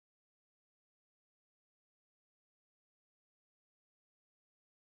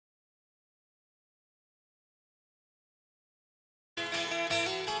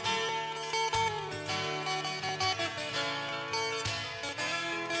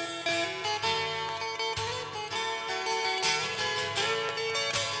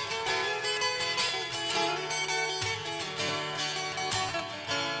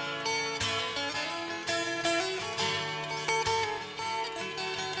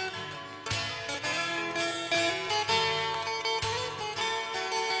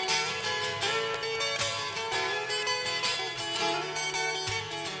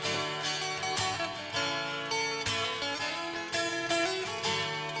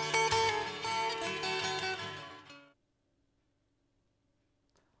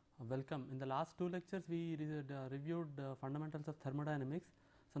welcome. In the last two lectures we reviewed fundamentals of thermodynamics.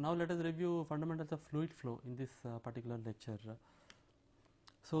 So now let us review fundamentals of fluid flow in this particular lecture.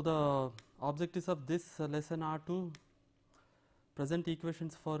 So the objectives of this lesson are to present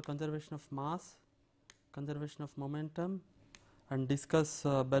equations for conservation of mass, conservation of momentum, and discuss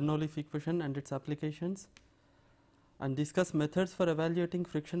Bernoulli equation and its applications, and discuss methods for evaluating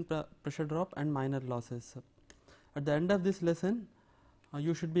friction pressure drop and minor losses. At the end of this lesson,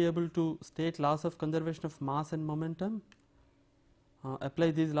 you should be able to state laws of conservation of mass and momentum,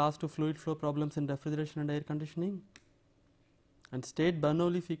 apply these laws to fluid flow problems in refrigeration and air conditioning, and state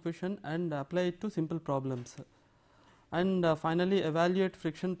Bernoulli equation and apply it to simple problems, and finally evaluate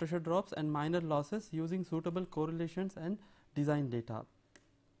friction pressure drops and minor losses using suitable correlations and design data.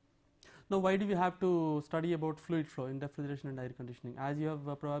 Now, why do we have to study about fluid flow in refrigeration and air conditioning? As you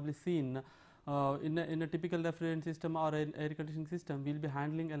have probably seen, in a typical refrigerant system or an air conditioning system, we will be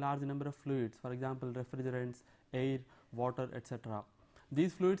handling a large number of fluids, for example refrigerants, air, water, etc.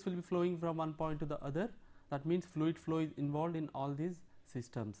 These fluids will be flowing from one point to the other. That means fluid flow is involved in all these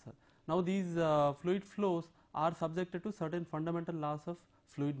systems. Now these fluid flows are subjected to certain fundamental laws of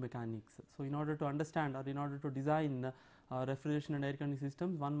fluid mechanics. So in order to understand or in order to design refrigeration and air conditioning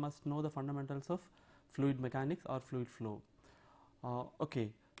systems, one must know the fundamentals of fluid mechanics or fluid flow. Okay.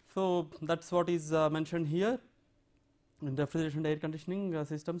 So that's what is mentioned here. In refrigeration and air conditioning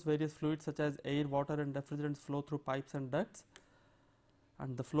systems, various fluids such as air, water and refrigerants flow through pipes and ducts,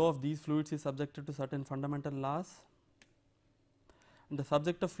 and the flow of these fluids is subjected to certain fundamental laws, and the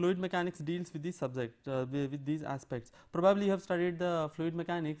subject of fluid mechanics deals with this subject with these aspects. Probably you have studied the fluid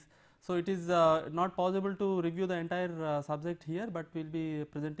mechanics, so it is not possible to review the entire subject here, but we will be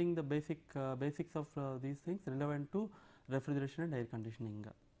presenting the basics of these things relevant to refrigeration and air conditioning.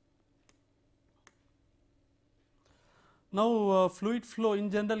 Now, fluid flow in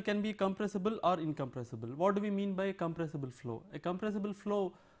general can be compressible or incompressible. What do we mean by compressible flow? A compressible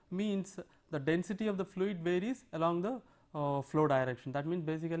flow means the density of the fluid varies along the flow direction. That means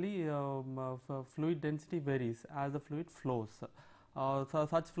basically fluid density varies as the fluid flows. So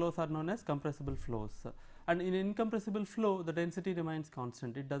such flows are known as compressible flows. And in incompressible flow, the density remains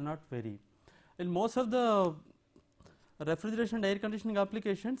constant, it does not vary. In most of the refrigeration and air conditioning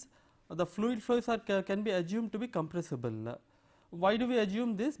applications, the fluid flows can be assumed to be compressible. Why do we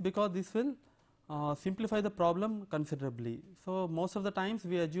assume this? Because this will simplify the problem considerably. So most of the times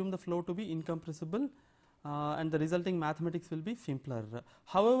we assume the flow to be incompressible, and the resulting mathematics will be simpler.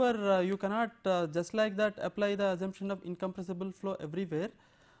 However, you cannot just like that apply the assumption of incompressible flow everywhere.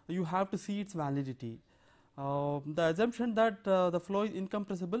 You have to see its validity. The assumption that the flow is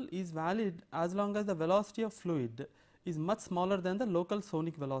incompressible is valid as long as the velocity of fluid is much smaller than the local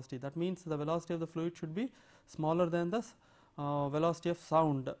sonic velocity. That means the velocity of the fluid should be smaller than the velocity of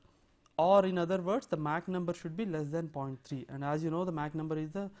sound, or in other words the Mach number should be less than 0.3, and as you know the Mach number is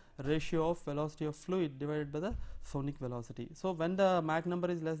the ratio of velocity of fluid divided by the sonic velocity. So when the Mach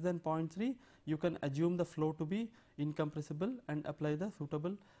number is less than 0.3, you can assume the flow to be incompressible and apply the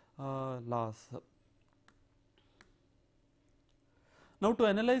suitable laws. Now to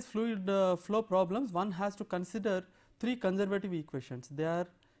analyze fluid flow problems, one has to consider three conservative equations. They are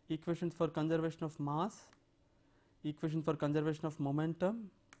equations for conservation of mass, equation for conservation of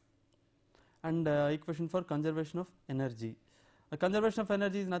momentum, and equation for conservation of energy. Conservation of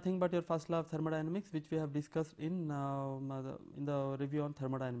energy is nothing but your first law of thermodynamics, which we have discussed in the review on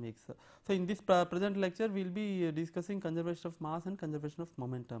thermodynamics. So in this present lecture we will be discussing conservation of mass and conservation of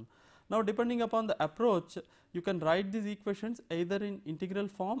momentum. Now depending upon the approach, you can write these equations either in integral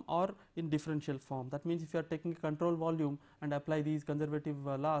form or in differential form. That means if you are taking a control volume and apply these conservative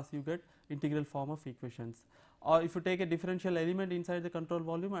laws, you get integral form of equations. Or if you take a differential element inside the control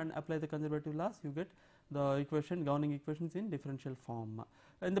volume and apply the conservative laws, you get the governing equations in differential form.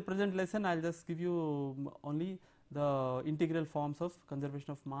 In the present lesson, I will just give you only the integral forms of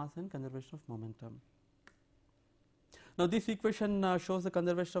conservation of mass and conservation of momentum. Now this equation shows the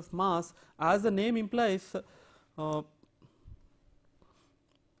conservation of mass. As the name implies,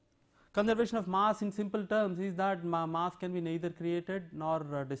 conservation of mass in simple terms is that mass can be neither created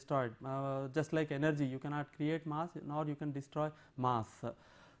nor destroyed. Just like energy, you cannot create mass nor you can destroy mass.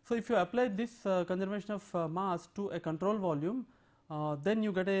 So if you apply this conservation of mass to a control volume, then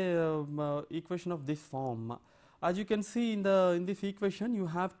you get a equation of this form. As you can see in this equation, you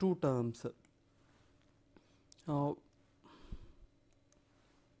have two terms.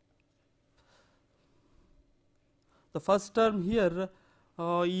 The first term here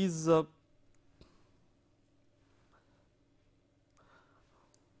is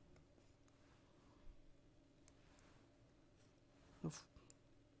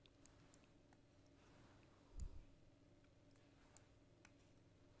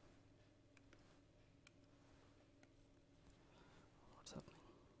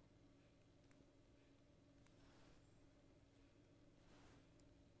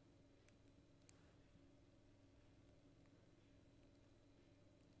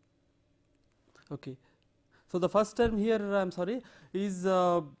Okay. So, the first term here I am sorry is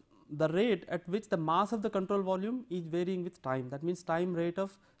the rate at which the mass of the control volume is varying with time, that means time rate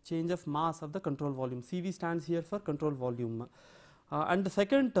of change of mass of the control volume. CV stands here for control volume, and the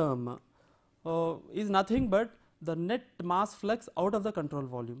second term is nothing but the net mass flux out of the control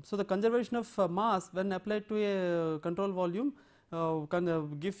volume. So, the conservation of mass when applied to a control volume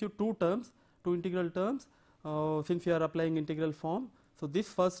gives you two terms, two integral terms, since you are applying integral form. So, this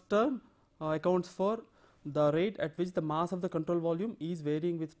first term accounts for the rate at which the mass of the control volume is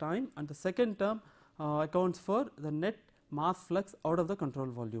varying with time, and the second term accounts for the net mass flux out of the control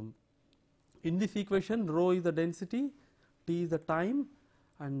volume. In this equation, rho is the density, T is the time,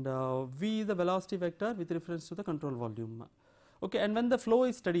 and V is the velocity vector with reference to the control volume. Okay, and when the flow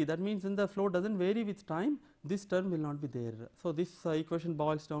is steady, that means when the flow does not vary with time, this term will not be there. So, this equation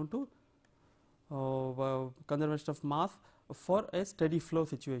boils down to conservation of mass for a steady flow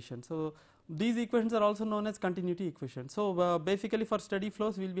situation. So, these equations are also known as continuity equations. So, basically for steady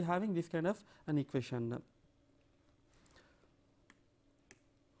flows we will be having this kind of an equation.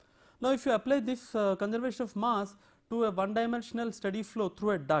 Now, if you apply this conservation of mass to a one dimensional steady flow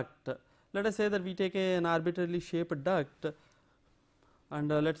through a duct, let us say that we take an arbitrarily shaped duct, and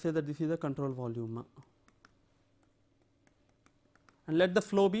let us say that this is the control volume, and let the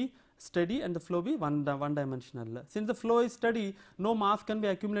flow be steady and the flow be one dimensional. Since the flow is steady, no mass can be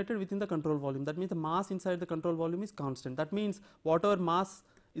accumulated within the control volume, that means the mass inside the control volume is constant, that means whatever mass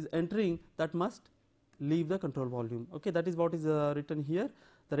is entering, that must leave the control volume. Okay, that is what is written here.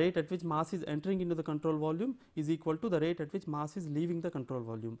 The rate at which mass is entering into the control volume is equal to the rate at which mass is leaving the control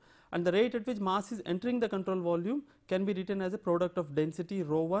volume, and the rate at which mass is entering the control volume can be written as a product of density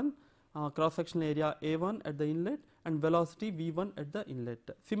rho 1, cross sectional area A1 at the inlet, and velocity V1 at the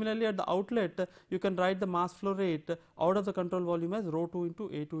inlet. Similarly, at the outlet you can write the mass flow rate out of the control volume as rho 2 into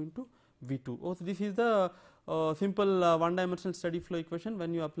A2 into V2. Oh, so this is the simple one dimensional steady flow equation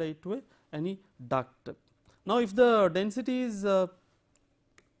when you apply it to any duct. Now, if the density is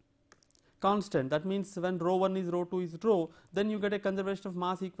constant, that means when rho 1 is rho 2 is rho, then you get a conservation of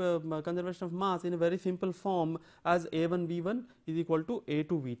mass in a very simple form as A1 V1 is equal to A2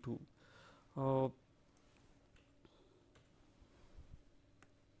 V2.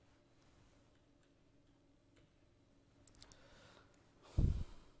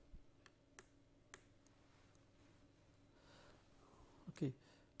 Okay.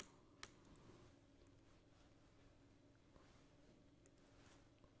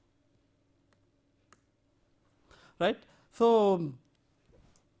 Right. So,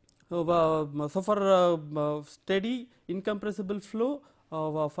 for steady incompressible flow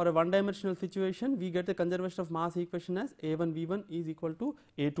for a one dimensional situation, we get the conservation of mass equation as A1 V1 is equal to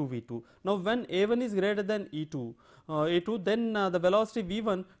A2 V2. Now, when A1 is greater than A2, then the velocity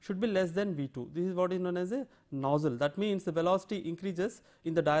V1 should be less than V2. This is what is known as a nozzle. That means the velocity increases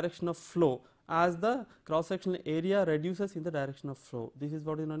in the direction of flow as the cross sectional area reduces in the direction of flow. This is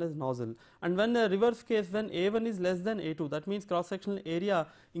what is known as nozzle. And when the reverse case, when A1 is less than A2, that means cross sectional area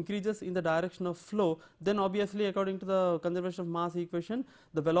increases in the direction of flow, then obviously according to the conservation of mass equation,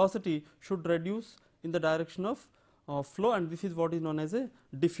 the velocity should reduce in the direction of flow, and this is what is known as a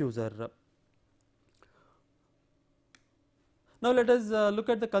diffuser. Now, let us look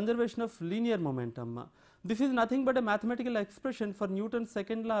at the conservation of linear momentum. This is nothing but a mathematical expression for Newton's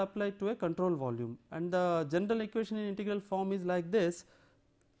second law applied to a control volume, and the general equation in integral form is like this.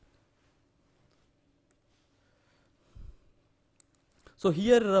 So,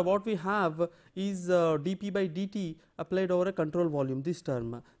 here what we have is dP by dt applied over a control volume, this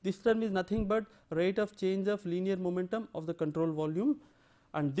term. This term is nothing but rate of change of linear momentum of the control volume,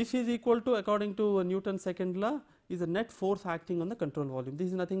 and this is equal to, according to Newton's second law, is a net force acting on the control volume. This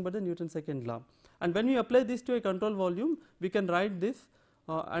is nothing but the Newton's second law. And when we apply this to a control volume, we can write this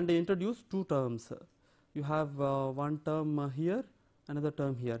and introduce two terms. You have one term here, another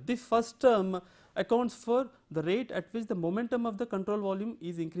term here. This first term accounts for the rate at which the momentum of the control volume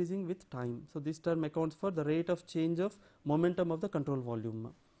is increasing with time. So, this term accounts for the rate of change of momentum of the control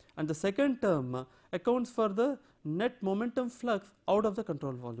volume. And the second term accounts for the net momentum flux out of the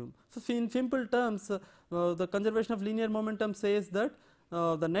control volume. So, in simple terms, the conservation of linear momentum says that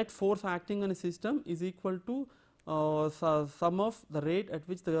the net force acting on a system is equal to sum of the rate at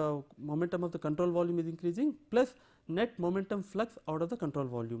which the momentum of the control volume is increasing plus net momentum flux out of the control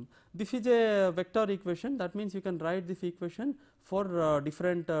volume. This is a vector equation, that means you can write this equation for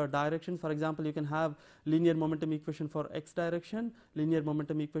different directions. For example, you can have linear momentum equation for x direction, linear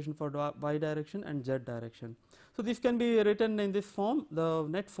momentum equation for y direction and z direction. So, this can be written in this form. The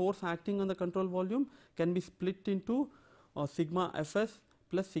net force acting on the control volume can be split into sigma Fs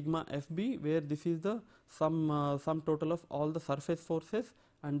plus sigma FB, where this is the sum total of all the surface forces,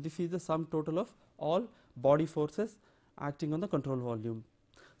 and this is the sum total of all body forces acting on the control volume.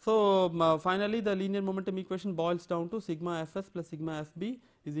 So finally the linear momentum equation boils down to sigma Fs plus sigma Fb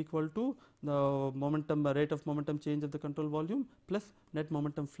is equal to the momentum rate of momentum change of the control volume plus net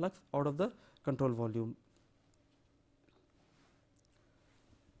momentum flux out of the control volume.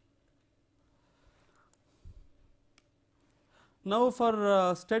 Now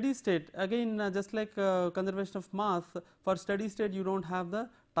for steady state, again just like conservation of mass, for steady state you do not have the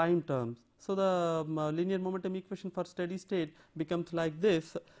time terms. So the linear momentum equation for steady state becomes like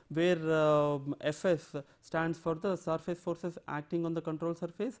this, where Fs stands for the surface forces acting on the control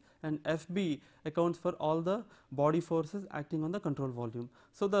surface, and Fb accounts for all the body forces acting on the control volume.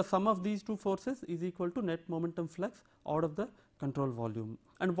 So the sum of these two forces is equal to net momentum flux out of the control volume.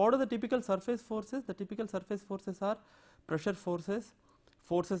 And what are the typical surface forces? The typical surface forces are pressure forces,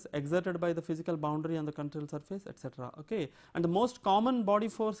 forces exerted by the physical boundary on the control surface, etc. Okay, and the most common body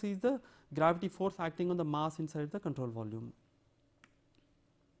force is the gravity force acting on the mass inside the control volume.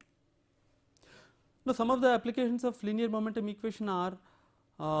 Now some of the applications of linear momentum equation are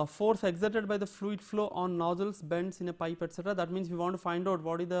force exerted by the fluid flow on nozzles, bends in a pipe, etc. That means we want to find out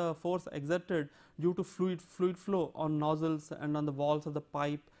what is the force exerted due to fluid flow on nozzles and on the walls of the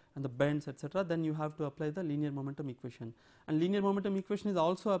pipe and the bends, etc. Then you have to apply the linear momentum equation, and linear momentum equation is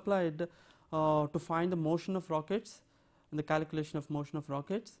also applied to find the motion of rockets and the calculation of motion of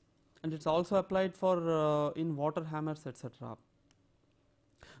rockets, and it is also applied for in water hammers, etc.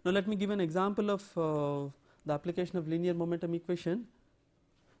 Now let me give an example of the application of linear momentum equation.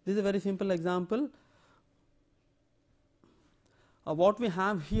 This is a very simple example. What we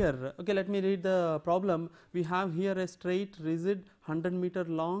have here, okay, let me read the problem. We have here a straight rigid 100-meter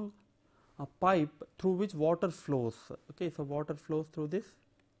long pipe through which water flows. Okay, so water flows through this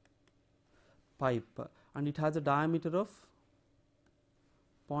pipe, and it has a diameter of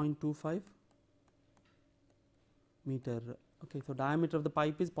 0.25 meter. Okay, so diameter of the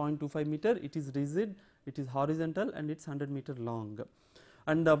pipe is 0.25 meter. It is rigid, it is horizontal, and it is 100-meter long.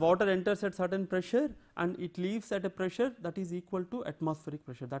 And the water enters at certain pressure and it leaves at a pressure that is equal to atmospheric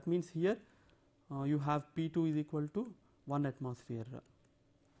pressure. That means here you have P2 is equal to 1 atmosphere.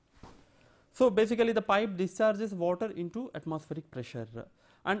 So basically the pipe discharges water into atmospheric pressure,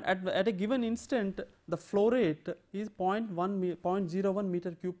 and at a given instant the flow rate is 0.01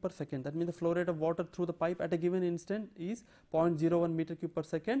 meter cube per second. That means the flow rate of water through the pipe at a given instant is 0.01 meter cube per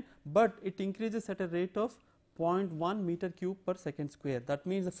second, but it increases at a rate of 0.1 meter cube per second square. That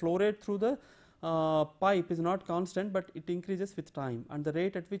means the flow rate through the pipe is not constant, but it increases with time, and the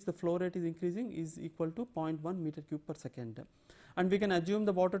rate at which the flow rate is increasing is equal to 0.1 meter cube per second. And we can assume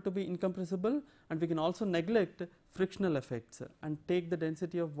the water to be incompressible, and we can also neglect frictional effects and take the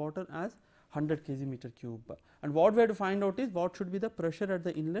density of water as 100 kg meter cube. And what we have to find out is what should be the pressure at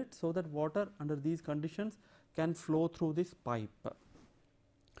the inlet, so that water under these conditions can flow through this pipe.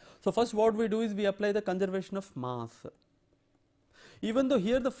 So first what we do is we apply the conservation of mass. Even though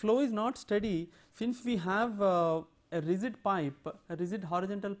here the flow is not steady, since we have a rigid pipe, a rigid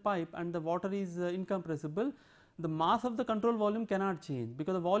horizontal pipe, and the water is incompressible, the mass of the control volume cannot change,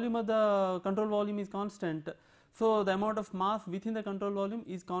 because the volume of the control volume is constant. So the amount of mass within the control volume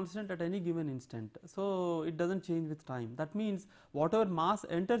is constant at any given instant, so it does not change with time. That means whatever mass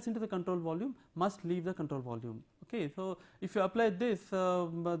enters into the control volume must leave the control volume. Okay, so if you apply this,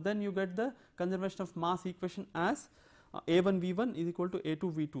 then you get the conservation of mass equation as A1 V1 is equal to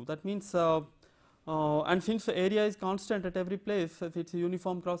A2 V2. That means and since the area is constant at every place, if it is a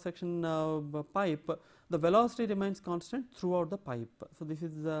uniform cross section pipe, the velocity remains constant throughout the pipe. So this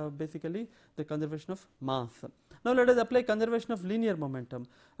is basically the conservation of mass. Now let us apply conservation of linear momentum.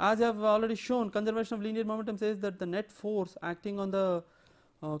 As I have already shown, conservation of linear momentum says that the net force acting on the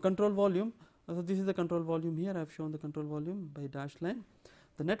control volume, so this is the control volume here, I have shown the control volume by dashed line.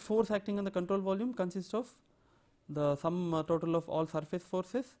 The net force acting on the control volume consists of the sum total of all surface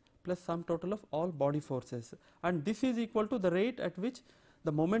forces plus sum total of all body forces, and this is equal to the rate at which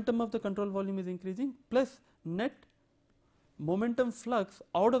the momentum of the control volume is increasing plus net momentum flux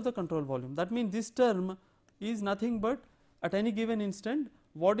out of the control volume. That means this term is nothing but at any given instant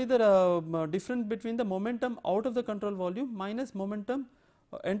what is the difference between the momentum out of the control volume minus momentum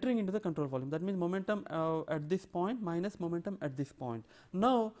entering into the control volume. That means momentum at this point minus momentum at this point.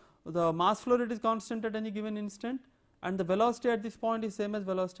 Now the mass flow rate is constant at any given instant, and the velocity at this point is same as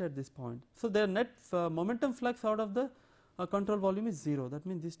velocity at this point. So their net momentum flux out of the control volume is 0. That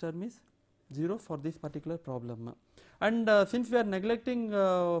means this term is 0 for this particular problem. And since we are neglecting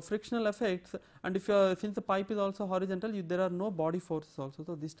frictional effects, and if since the pipe is also horizontal, there are no body forces also,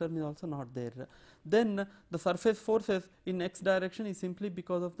 so this term is also not there. Then the surface forces in x direction is simply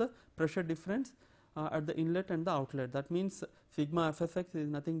because of the pressure difference at the inlet and the outlet. That means sigma Fsx is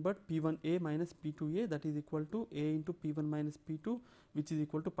nothing but P1A minus P2A, that is equal to A into P1 minus P2, which is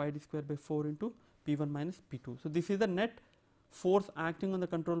equal to pi d square by 4 into P1 minus P2. So this is the net force acting on the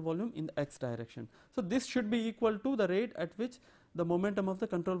control volume in the x direction. So this should be equal to the rate at which the momentum of the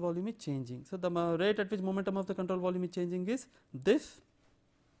control volume is changing. So the rate at which momentum of the control volume is changing is this,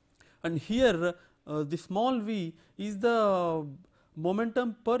 and here the small v is the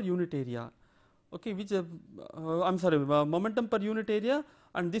momentum per unit area, okay, which I'm sorry, momentum per unit area,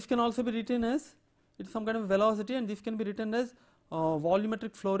 and this can also be written as, it is some kind of velocity, and this can be written as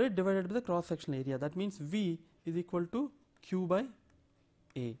volumetric flow rate divided by the cross sectional area. That means v is equal to q by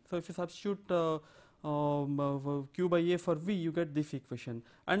a. So if you substitute q by a for v, you get this equation,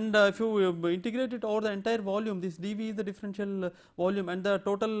 and if you integrate it over the entire volume, this dv is the differential volume, and the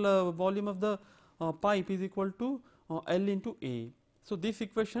total volume of the pipe is equal to L into A. So this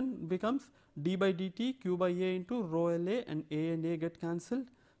equation becomes d by dt q by a into rho LA, and A get cancelled.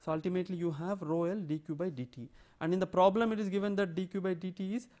 So ultimately you have rho L dq by dt, and in the problem it is given that dq by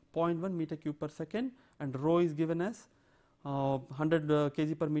dt is 0.1 meter cube per second, and rho is given as 100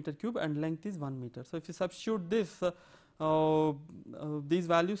 kg per meter cube, and length is 1 meter. So if you substitute this these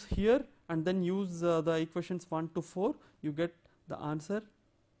values here and then use the equations 1 to 4, you get the answer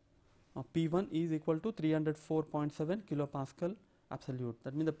P1 is equal to 304.7 kilopascal absolute.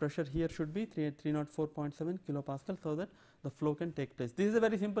 That means the pressure here should be 304.7 kilopascal, so that the flow can take place. This is a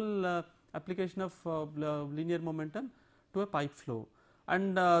very simple application of linear momentum to a pipe flow,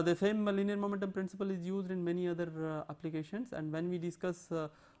 and the same linear momentum principle is used in many other applications, and when we discuss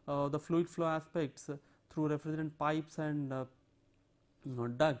the fluid flow aspects through refrigerant pipes and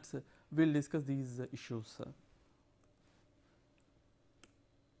ducts, we will discuss these issues.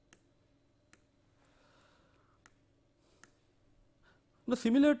 Now,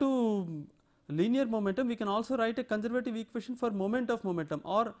 similar to linear momentum, we can also write a conservative equation for moment of momentum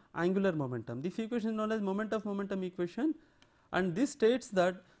or angular momentum. This equation is known as moment of momentum equation, and this states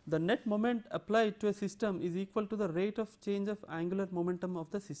that the net moment applied to a system is equal to the rate of change of angular momentum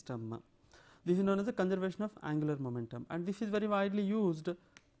of the system. This is known as the conservation of angular momentum, and this is very widely used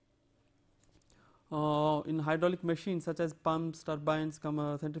in hydraulic machines such as pumps, turbines,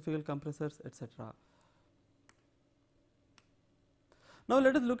 centrifugal compressors, etc. Now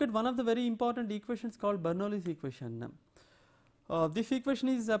let us look at one of the very important equations called Bernoulli's equation. This equation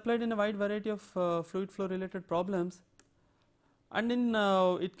is applied in a wide variety of fluid flow related problems, and in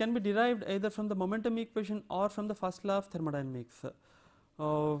it can be derived either from the momentum equation or from the first law of thermodynamics.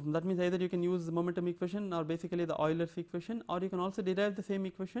 That means either you can use the momentum equation or basically the Euler's equation, or you can also derive the same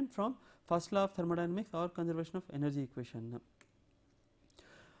equation from first law of thermodynamics or conservation of energy equation.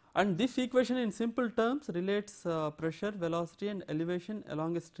 And this equation in simple terms relates pressure, velocity and elevation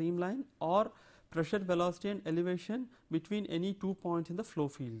along a streamline, or pressure, velocity and elevation between any 2 points in the flow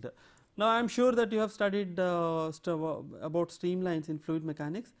field. Now I am sure that you have studied about streamlines in fluid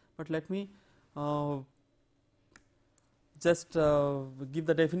mechanics, but let me just give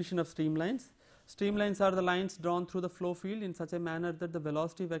the definition of streamlines. Streamlines are the lines drawn through the flow field in such a manner that the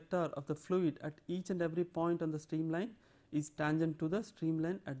velocity vector of the fluid at each and every point on the streamline is tangent to the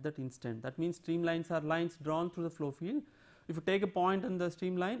streamline at that instant. That means streamlines are lines drawn through the flow field. If you take a point on the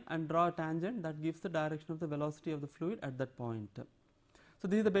streamline and draw a tangent, that gives the direction of the velocity of the fluid at that point. So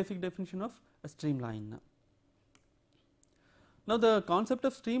this is the basic definition of a streamline. Now the concept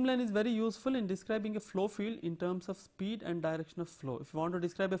of streamline is very useful in describing a flow field in terms of speed and direction of flow. If you want to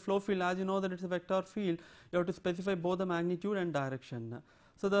describe a flow field, as you know that it is a vector field, you have to specify both the magnitude and direction.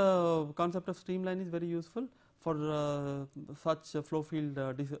 So the concept of streamline is very useful for such a flow field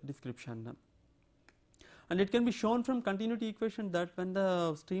description, and it can be shown from continuity equation that when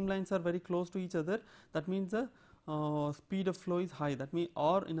the streamlines are very close to each other, that means the speed of flow is high. That means,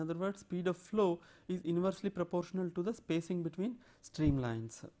 or in other words, speed of flow is inversely proportional to the spacing between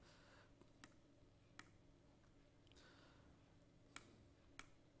streamlines.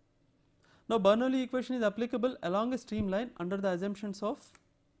 Now Bernoulli equation is applicable along a streamline under the assumptions of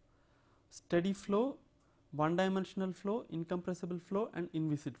steady flow, one dimensional flow, incompressible flow and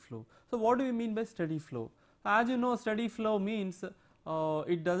inviscid flow. So what do we mean by steady flow? As you know, steady flow means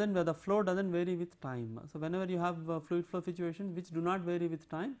the flow doesn't vary with time. So whenever you have fluid flow situations which do not vary with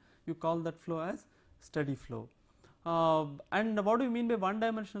time, you call that flow as steady flow. And what do we mean by one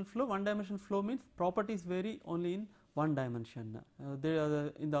dimensional flow? One dimensional flow means properties vary only in one dimension.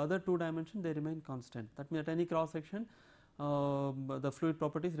 In the other two dimensions they remain constant. That means at any cross section the fluid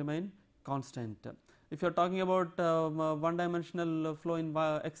properties remain constant. If you are talking about one dimensional flow in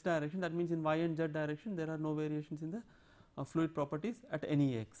x direction, that means in y and z direction there are no variations in the fluid properties at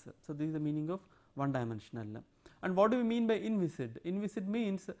any x. So, this is the meaning of one dimensional. And what do we mean by inviscid? Inviscid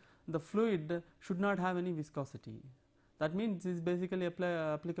means the fluid should not have any viscosity. That means this is basically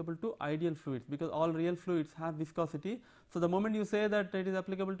applicable to ideal fluids, because all real fluids have viscosity. So, the moment you say that it is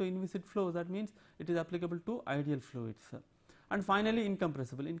applicable to inviscid flows, that means it is applicable to ideal fluids. And finally,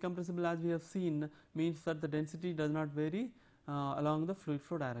 incompressible. Incompressible, as we have seen, means that the density does not vary along the fluid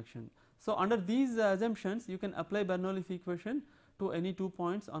flow direction. So, under these assumptions you can apply Bernoulli's equation to any 2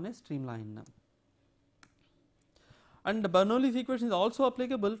 points on a streamline. And the Bernoulli's equation is also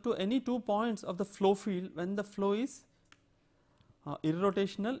applicable to any 2 points of the flow field when the flow is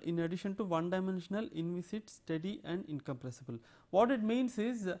irrotational in addition to one dimensional, inviscid, steady and incompressible. What it means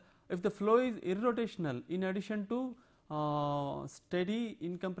is, if the flow is irrotational in addition to steady,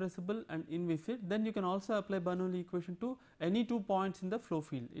 incompressible and inviscid, then you can also apply Bernoulli equation to any 2 points in the flow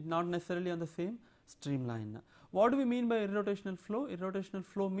field, it not necessarily on the same streamline. What do we mean by irrotational flow? Irrotational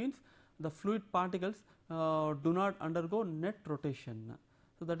flow means the fluid particles do not undergo net rotation.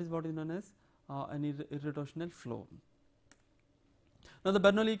 So, that is what is known as an irrotational flow. Now, the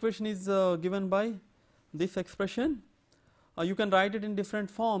Bernoulli equation is given by this expression. You can write it in different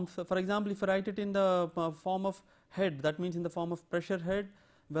forms. For example, if you write it in the form of head, that means in the form of pressure head,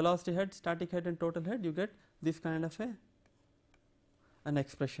 velocity head, static head and total head, you get this kind of an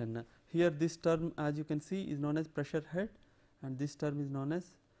expression. Here this term, as you can see, is known as pressure head, and this term is known as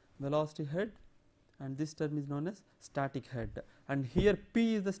velocity head, and this term is known as static head. And here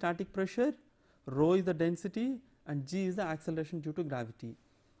P is the static pressure, rho is the density and g is the acceleration due to gravity,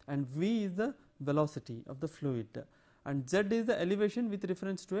 and v is the velocity of the fluid, and z is the elevation with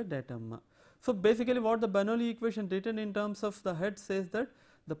reference to a datum. So, basically what the Bernoulli equation written in terms of the head says that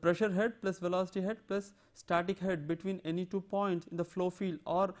the pressure head plus velocity head plus static head between any 2 points in the flow field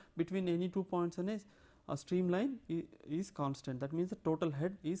or between any 2 points on a streamline is constant. That means the total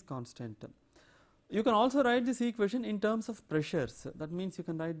head is constant. You can also write this equation in terms of pressures. That means you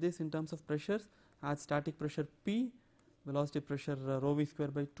can write this in terms of pressures as static pressure P, velocity pressure rho v square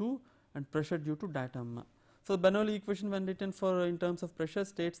by 2 and pressure due to datum. So, Bernoulli equation when written for in terms of pressure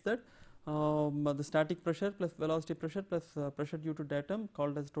states that the static pressure plus velocity pressure plus pressure due to datum,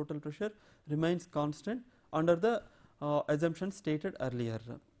 called as total pressure, remains constant under the assumption stated earlier.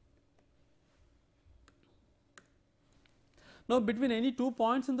 Now, between any 2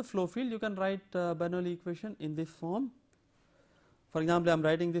 points in the flow field you can write Bernoulli equation in this form. For example, I am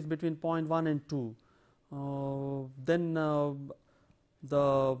writing this between point 1 and 2, then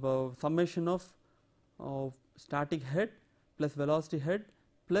the summation of static head plus velocity head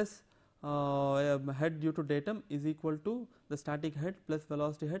plus head due to datum is equal to the static head plus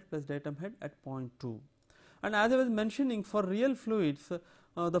velocity head plus datum head at point 2. And as I was mentioning, for real fluids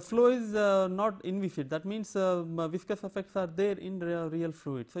the flow is not inviscid, that means viscous effects are there in real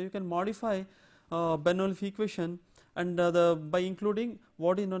fluid. So, you can modify Bernoulli's equation and by including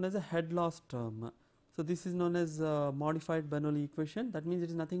what is known as a head loss term. So, this is known as modified Bernoulli equation. That means it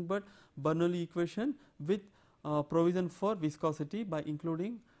is nothing but Bernoulli equation with provision for viscosity by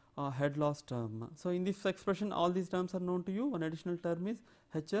including head loss term. So, in this expression all these terms are known to you. One additional term is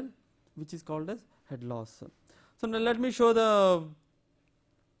HL, which is called as head loss. So, now let me show the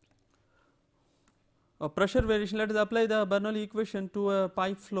pressure variation. Let us apply the Bernoulli equation to a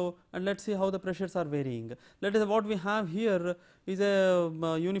pipe flow and let us see how the pressures are varying. Let us, what we have here is a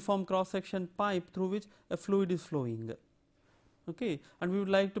uniform cross section pipe through which a fluid is flowing. Okay, and we would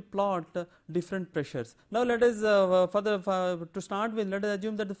like to plot different pressures. Now, let us to start with, let us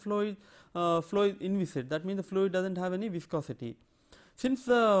assume that the flow is inviscid. That means the fluid does not have any viscosity. Since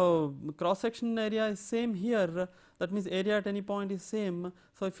the cross section area is same here, that means area at any point is same.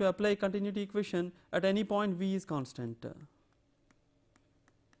 So, if you apply continuity equation, at any point V is constant.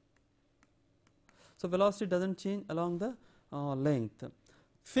 So, velocity does not change along the length.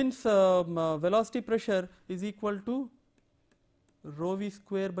 Since velocity pressure is equal to rho v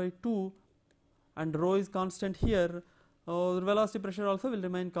square by 2 and rho is constant here, the velocity pressure also will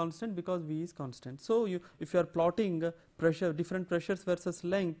remain constant because V is constant. So, if you are plotting pressure, different pressures versus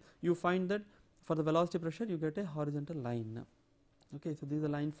length, you find that for the velocity pressure you get a horizontal line. Okay, so, this is a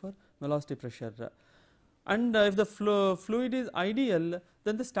line for velocity pressure, and if the fluid is ideal,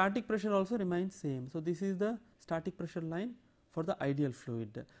 then the static pressure also remains same. So, this is the static pressure line for the ideal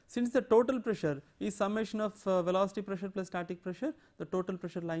fluid. Since the total pressure is summation of velocity pressure plus static pressure, the total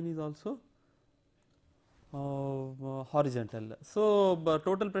pressure line is also horizontal. So,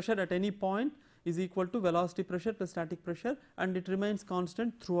 total pressure at any point is equal to velocity pressure plus static pressure, and it remains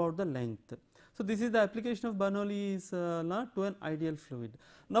constant throughout the length. So, this is the application of Bernoulli's law to an ideal fluid.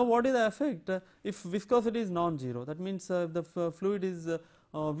 Now, what is the effect if viscosity is non-zero? That means the fluid is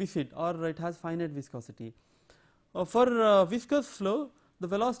viscid or it has finite viscosity. For viscous flow, the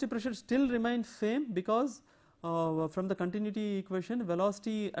velocity pressure still remains same, because from the continuity equation,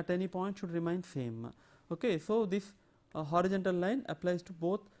 velocity at any point should remain same. Okay, so this horizontal line applies to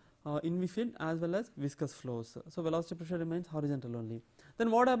both inviscid as well as viscous flows. So, velocity pressure remains horizontal only. Then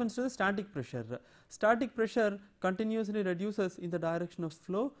what happens to the static pressure? Static pressure continuously reduces in the direction of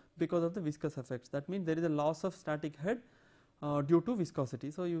flow because of the viscous effects. That means there is a loss of static head due to viscosity.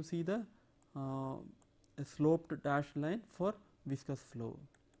 So, you see the a sloped dashed line for viscous flow.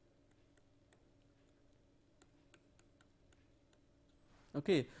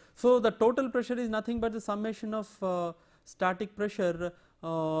 Okay. So, the total pressure is nothing but the summation of static pressure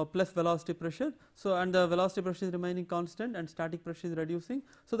plus velocity pressure. So, and the velocity pressure is remaining constant and static pressure is reducing.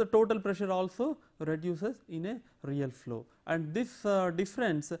 So, the total pressure also reduces in a real flow, and this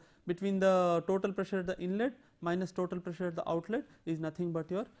difference between the total pressure at the inlet minus total pressure at the outlet is nothing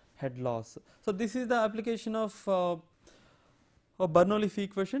but your head loss. So, this is the application of Bernoulli's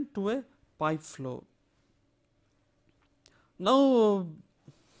equation to a pipe flow. Now,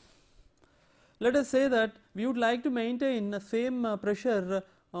 let us say that we would like to maintain the same pressure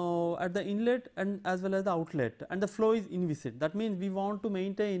at the inlet and as well as the outlet, and the flow is inviscid. That means we want to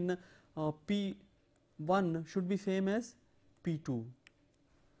maintain P1 should be same as P2,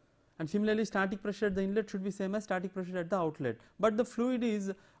 and similarly static pressure at the inlet should be same as static pressure at the outlet, but the fluid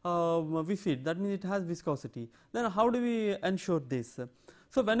is viscid, that means it has viscosity. Then how do we ensure this?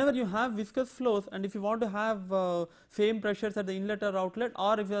 So, whenever you have viscous flows, and if you want to have same pressures at the inlet or outlet,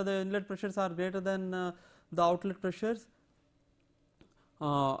 or if the inlet pressures are greater than the outlet pressures,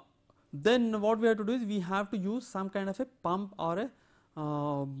 then what we have to do is we have to use some kind of a pump or a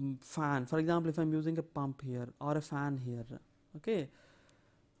fan. For example, if I am using a pump here or a fan here, okay,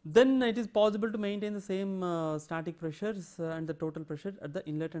 then it is possible to maintain the same static pressures and the total pressure at the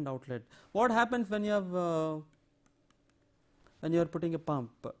inlet and outlet. What happens when you have when you are putting a pump?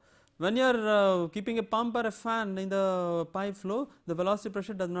 When you are keeping a pump or a fan in the pipe flow, the velocity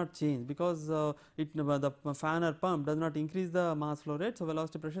pressure does not change, because the fan or pump does not increase the mass flow rate. So,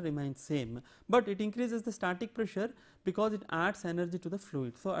 velocity pressure remains same, but it increases the static pressure because it adds energy to the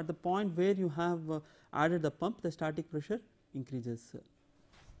fluid. So, at the point where you have added the pump, the static pressure increases.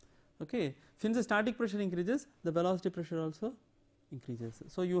 Okay. Since the static pressure increases, the velocity pressure also increases.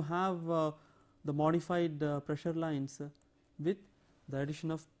 So, you have the modified pressure lines with the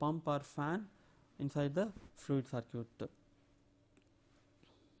addition of pump or fan inside the fluid circuit.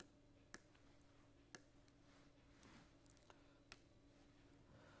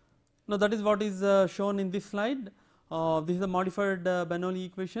 Now, that is what is shown in this slide. This is the modified Bernoulli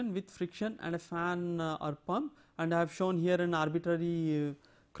equation with friction and a fan or pump, and I have shown here an arbitrary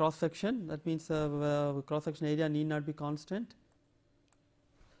cross section. That means cross section area need not be constant,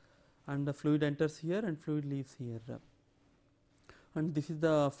 and the fluid enters here and fluid leaves here, and this is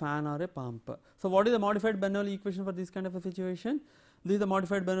the fan or a pump. So, what is the modified Bernoulli equation for this kind of a situation? This is the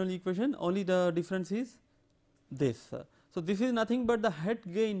modified Bernoulli equation, only the difference is this. So, this is nothing but the head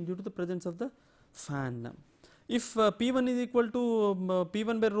gain due to the presence of the fan. If P1 is equal to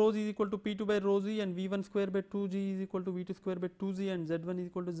P1 by rho z is equal to P2 by rho z, and V1 square by 2g is equal to V2 square by 2z, and Z1 is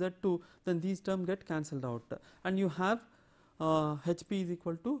equal to Z2, then these terms get cancelled out, and you have Hp is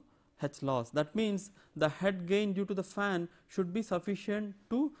equal to H loss. That means the head gain due to the fan should be sufficient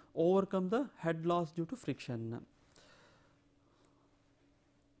to overcome the head loss due to friction.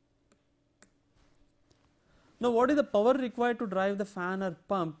 Now, what is the power required to drive the fan or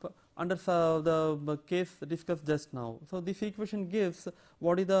pump under the case discussed just now? So, this equation gives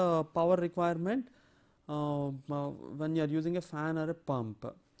what is the power requirement when you are using a fan or a pump.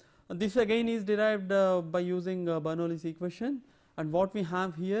 This again is derived by using Bernoulli's equation, and what we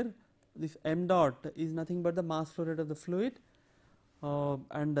have here, this m dot is nothing but the mass flow rate of the fluid,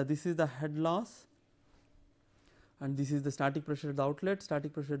 and this is the head loss, and this is the static pressure at the outlet,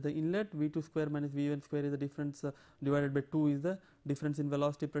 static pressure at the inlet. V2 square minus V1 square is the difference divided by 2 is the difference in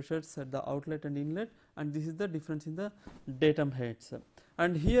velocity pressures at the outlet and inlet, and this is the difference in the datum heads.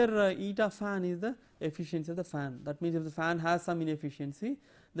 And here eta fan is the efficiency of the fan. That means if the fan has some inefficiency,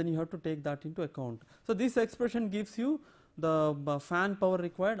 then you have to take that into account. So, this expression gives you the fan power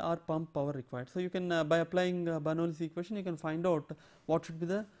required or pump power required. So, you can by applying Bernoulli's equation, you can find out what should be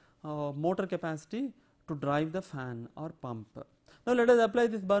the motor capacity to drive the fan or pump. Now, let us apply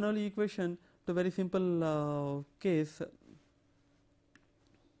this Bernoulli equation to a very simple case.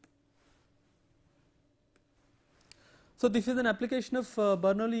 So, this is an application of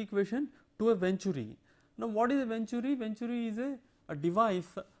Bernoulli equation to a venturi. Now, what is a venturi? Venturi is a device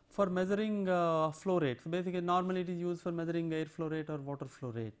for measuring flow rate. So, basically normally it is used for measuring air flow rate or water flow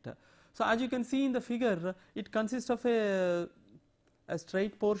rate. So, as you can see in the figure, it consists of a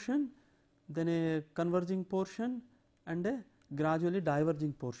straight portion, then a converging portion and a gradually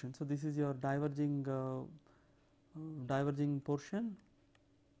diverging portion. So, this is your diverging portion,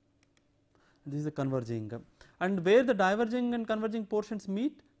 this is the converging, and where the diverging and converging portions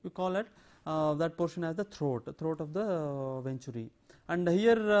meet, we call it that portion as the throat of the venturi. And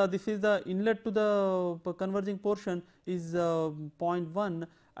here this is the inlet to the converging portion is 0.1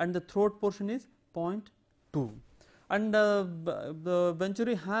 and the throat portion is 0.2. And the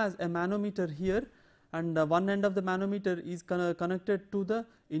venturi has a manometer here, and one end of the manometer is connected to the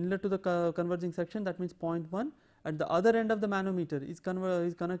inlet to the converging section, that means 0.1, and the other end of the manometer is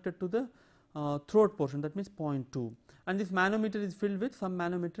connected to the throat portion, that means 0.2, and this manometer is filled with some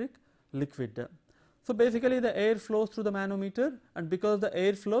manometric liquid. So, basically the air flows through the manometer, and because of the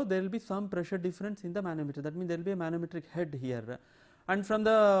air flow there will be some pressure difference in the manometer, that means there will be a manometric head here, and from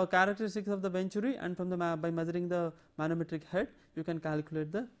the characteristics of the venturi and from the by measuring the manometric head you can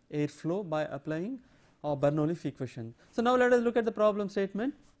calculate the air flow by applying Bernoulli's equation. So, now let us look at the problem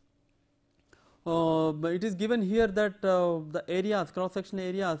statement. It is given here that the areas, cross sectional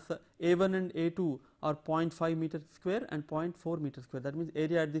areas A1 and A2 are 0.5 meter square and 0.4 meter square. That means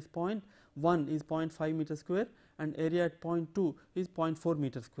area at this point 1 is 0.5 meter square and area at point 2 is 0.4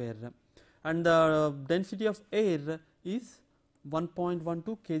 meter square, and the density of air is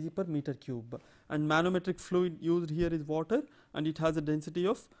 1.12 kg per meter cube, and manometric fluid used here is water, and it has a density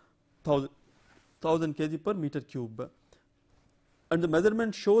of 1000 kg per meter cube, and the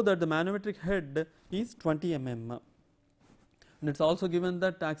measurements show that the manometric head is 20 mm, and it is also given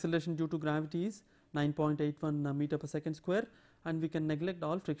that acceleration due to gravity is 9.81 meter per second square, and we can neglect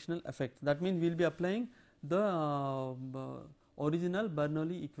all frictional effects. That means we will be applying the original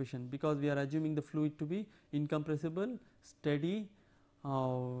Bernoulli equation, because we are assuming the fluid to be incompressible, steady,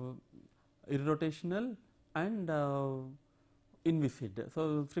 irrotational and inviscid.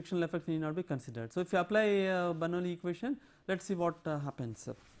 So, frictional effects need not be considered. So, if you apply Bernoulli equation, let us see what happens.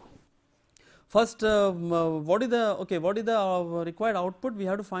 First, what is the required output? We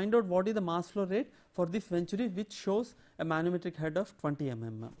have to find out what is the mass flow rate for this venturi, which shows a manometric head of 20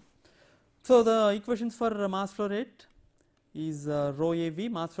 mm. So, the equations for mass flow rate is rho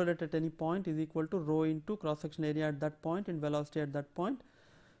AV, mass flow rate at any point, is equal to rho into cross sectional area at that point and velocity at that point.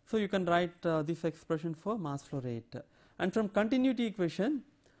 So, you can write this expression for mass flow rate, and from continuity equation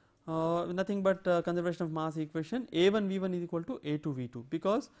nothing but conservation of mass equation, A1 V1 is equal to A2 V2,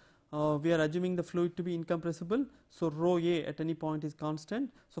 because we are assuming the fluid to be incompressible. So, rho A at any point is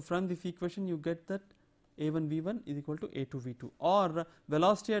constant. So, from this equation you get that A1 V1 is equal to A2 V2, or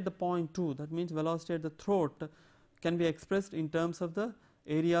velocity at the point 2, that means velocity at the throat can be expressed in terms of the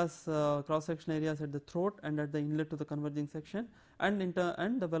areas, cross sectional areas at the throat and at the inlet to the converging section, and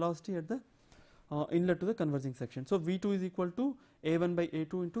the velocity at the inlet to the converging section. So, V2 is equal to A1 by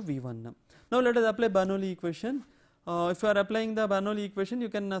A2 into V1. Now, let us apply Bernoulli equation. If you are applying the Bernoulli equation, you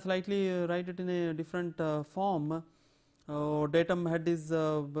can slightly write it in a different form. Datum head is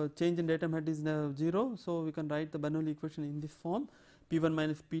change in datum head is 0. So, we can write the Bernoulli equation in this form: P1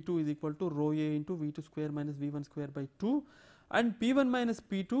 minus P2 is equal to rho A into V2 square minus V1 square by 2, and P1 minus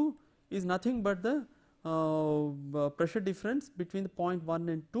P2 is nothing but the pressure difference between the point 1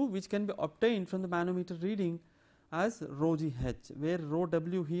 and 2, which can be obtained from the manometer reading as rho GH, where rho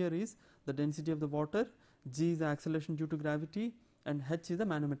W here is the density of the water, G is the acceleration due to gravity, and H is the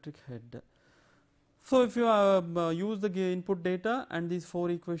manometric head. So, if you use the input data and these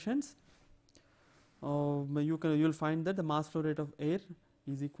 4 equations, you will find that the mass flow rate of air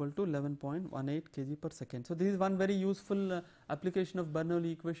is equal to 11.18 kg per second. So, this is one very useful application of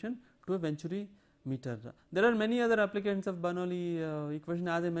Bernoulli equation to a venturi meter. There are many other applications of Bernoulli equation.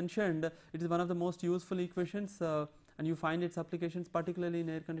 As I mentioned, it is one of the most useful equations, and you find its applications particularly in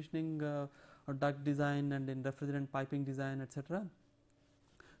air conditioning or duct design and in refrigerant piping design, etc.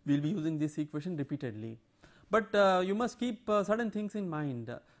 We will be using this equation repeatedly, but you must keep certain things in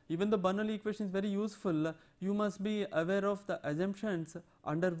mind. Even though Bernoulli equation is very useful, you must be aware of the assumptions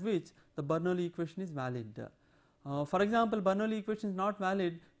under which the Bernoulli equation is valid. For example, Bernoulli equation is not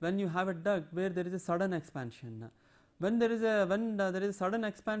valid when you have a duct where there is a sudden expansion. When there is a sudden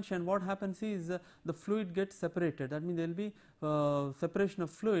expansion, what happens is the fluid gets separated. That means there will be separation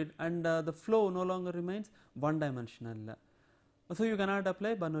of fluid, and the flow no longer remains one dimensional. So you cannot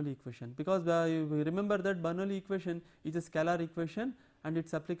apply Bernoulli equation, because you remember that Bernoulli equation is a scalar equation and it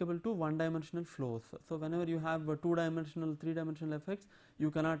is applicable to one dimensional flows. So whenever you have 2 dimensional, 3 dimensional effects,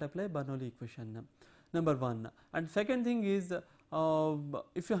 you cannot apply Bernoulli equation, number one. And second thing is,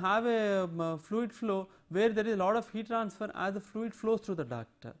 if you have a fluid flow where there is a lot of heat transfer as the fluid flows through the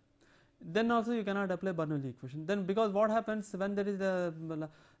duct, then also you cannot apply Bernoulli equation. Then, because what happens when there is a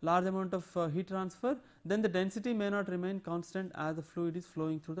large amount of heat transfer, then the density may not remain constant as the fluid is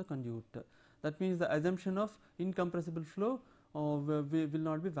flowing through the conduit. That means the assumption of incompressible flow will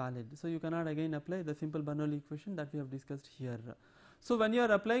not be valid. So you cannot again apply the simple Bernoulli equation that we have discussed here. So when you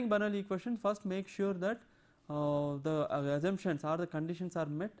are applying Bernoulli equation, first make sure that the assumptions or the conditions are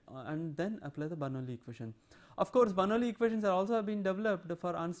met, and then apply the Bernoulli equation. Of course, Bernoulli equations are also been developed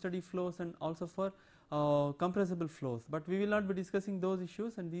for unsteady flows and also for compressible flows, but we will not be discussing those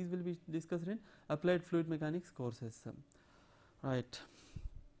issues, and these will be discussed in applied fluid mechanics courses. Right.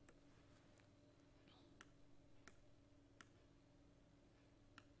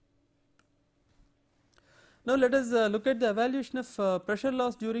 Now let us look at the evaluation of pressure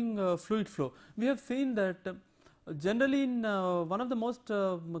loss during fluid flow. We have seen that generally in one of the most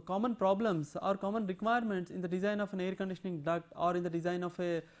common problems or common requirements in the design of an air conditioning duct or in the design of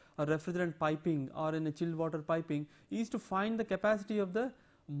a refrigerant piping or in a chilled water piping is to find the capacity of the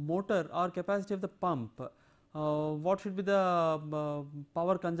motor or capacity of the pump. What should be the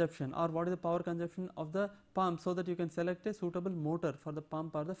power consumption, or what is the power consumption of the pump, so that you can select a suitable motor for the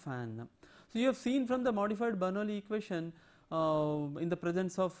pump or the fan. So you have seen from the modified Bernoulli equation in the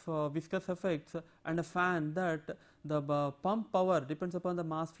presence of viscous effects and a fan that the pump power depends upon the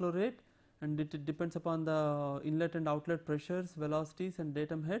mass flow rate, and it depends upon the inlet and outlet pressures, velocities and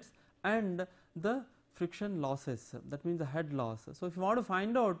datum heads, and the friction losses, that means the head loss. So if you want to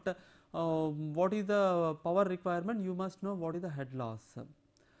find out what is the power requirement, you must know what is the head loss.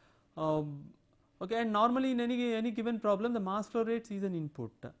 Okay, and normally in any given problem, the mass flow rates is an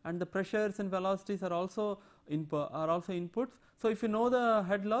input, and the pressures and velocities are also inputs. So if you know the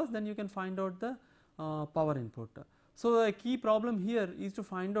head loss, then you can find out the power input. So a key problem here is to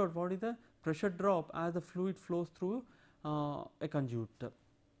find out what is the pressure drop as the fluid flows through a conduit.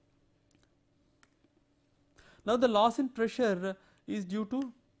 Now the loss in pressure is due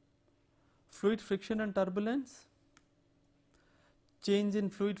to fluid friction and turbulence, change in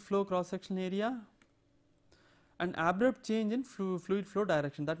fluid flow cross sectional area, and abrupt change in fluid flow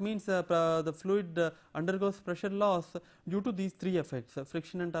direction. That means the fluid undergoes pressure loss due to these three effects: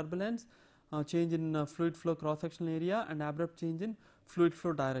 friction and turbulence, change in fluid flow cross sectional area, and abrupt change in fluid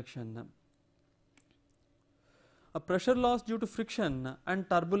flow direction. A pressure loss due to friction and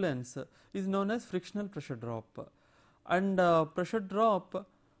turbulence is known as frictional pressure drop, and pressure drop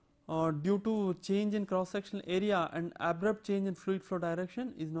due to change in cross sectional area and abrupt change in fluid flow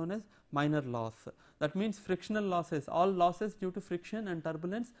direction is known as minor loss. That means frictional losses, all losses due to friction and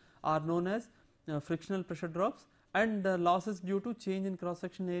turbulence are known as frictional pressure drops, and losses due to change in cross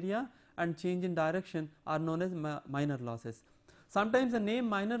sectional area and change in direction are known as minor losses. Sometimes the name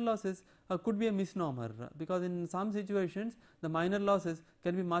minor losses could be a misnomer, because in some situations the minor losses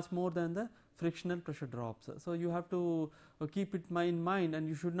can be much more than the frictional pressure drops. So you have to keep it in mind, and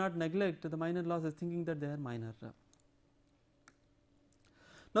you should not neglect the minor losses thinking that they are minor.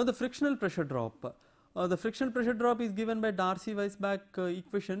 Now the frictional pressure drop. The frictional pressure drop is given by Darcy-Weisbach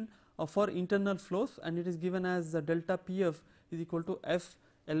equation for internal flows, and it is given as delta Pf is equal to F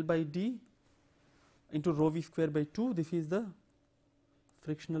L by D into rho V square by 2. This is the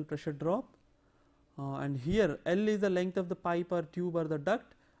frictional pressure drop, and here L is the length of the pipe or tube or the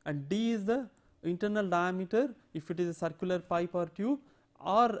duct, and D is the internal diameter if it is a circular pipe or tube,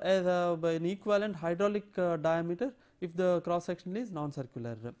 or as an equivalent hydraulic diameter if the cross section is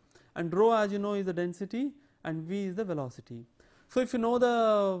non-circular, and rho, as you know, is the density and V is the velocity. So if you know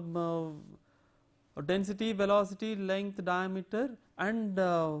the density, velocity, length, diameter, and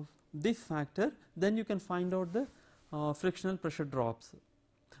this factor, then you can find out the frictional pressure drops.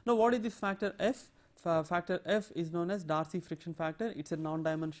 Now what is this factor F? Factor F is known as Darcy friction factor. It is a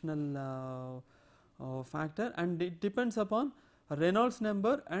non-dimensional factor, and it depends upon Reynolds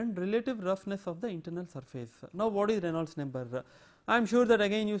number and relative roughness of the internal surface. Now what is Reynolds number? I am sure that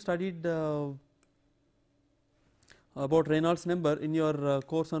again you studied about Reynolds number in your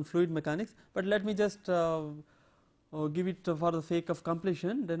course on fluid mechanics, but let me just give it for the sake of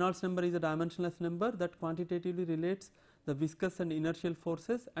completion. Reynolds number is a dimensionless number that quantitatively relates the viscous and inertial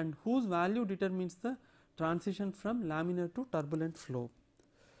forces, and whose value determines the transition from laminar to turbulent flow.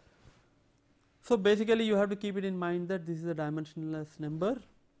 So basically you have to keep it in mind that this is a dimensionless number,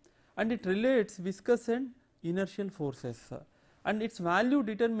 and it relates viscous and inertial forces, and its value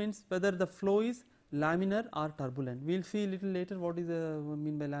determines whether the flow is laminar or turbulent. We will see little later what is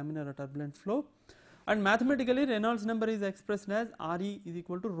mean by laminar or turbulent flow. And mathematically Reynolds number is expressed as Re is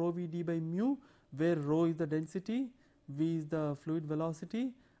equal to rho Vd by mu, where rho is the density, V is the fluid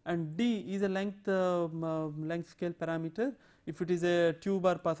velocity, and D is a length length scale parameter. If it is a tube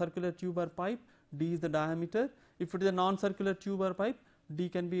or circular tube or pipe, D is the diameter. If it is a non-circular tube or pipe, D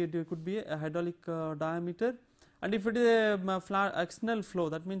can be could be a hydraulic diameter. And if it is a flat external flow,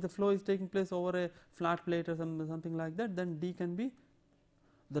 that means the flow is taking place over a flat plate or something like that, then D can be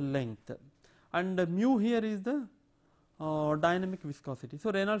the length. And mu here is the dynamic viscosity.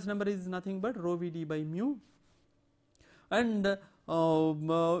 So Reynolds number is nothing but rho Vd by mu. And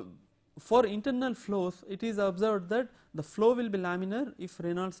for internal flows, it is observed that the flow will be laminar if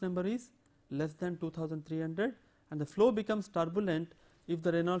Reynolds number is less than 2300, and the flow becomes turbulent if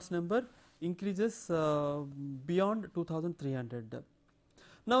the Reynolds number increases beyond 2300.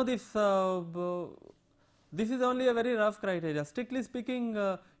 Now this is only a very rough criteria. Strictly speaking,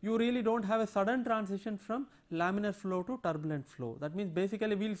 you really don't have a sudden transition from laminar flow to turbulent flow. That means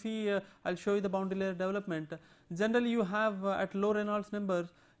basically we will see, I will show you the boundary layer development. Generally you have at low Reynolds number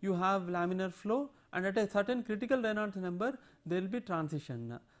you have laminar flow, and at a certain critical Reynolds number there will be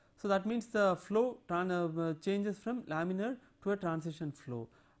transition. So that means the flow changes from laminar to a transition flow,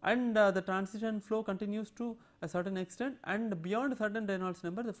 and the transition flow continues to a certain extent, and beyond a certain Reynolds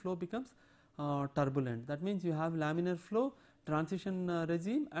number the flow becomes turbulent. That means you have laminar flow, transition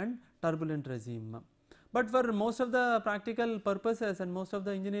regime and turbulent regime. But for most of the practical purposes and most of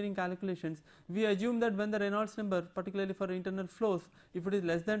the engineering calculations, we assume that when the Reynolds number, particularly for internal flows, if it is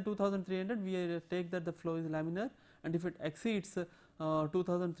less than 2300, we take that the flow is laminar, and if it exceeds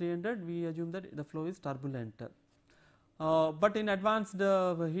 2300, we assume that the flow is turbulent. But in advanced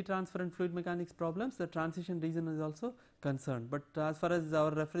heat transfer and fluid mechanics problems, the transition region is also concerned. But as far as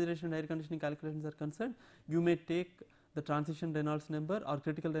our refrigeration and air conditioning calculations are concerned, you may take the transition Reynolds number or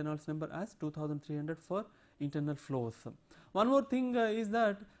critical Reynolds number as 2300 for internal flows. One more thing is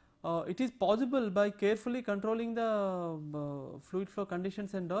that it is possible by carefully controlling the fluid flow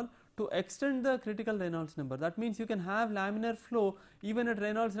conditions and all to extend the critical Reynolds number. That means you can have laminar flow even at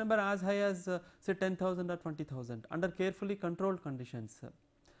Reynolds number as high as say 10,000 or 20,000 under carefully controlled conditions.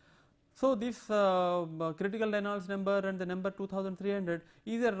 So this critical Reynolds number and the number 2300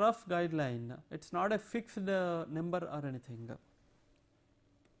 is a rough guideline. It is not a fixed number or anything.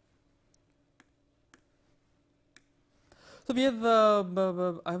 So we have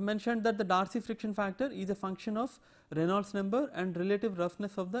I have mentioned that the Darcy friction factor is a function of Reynolds number and relative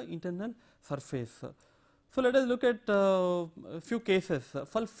roughness of the internal surface. So let us look at a few cases.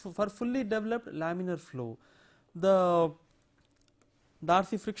 For fully developed laminar flow, the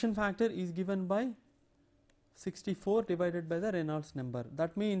Darcy friction factor is given by 64 divided by the Reynolds number.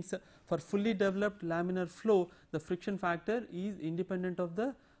 That means for fully developed laminar flow, the friction factor is independent of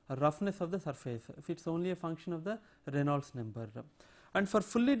the roughness of the surface, if it is only a function of the Reynolds number. And for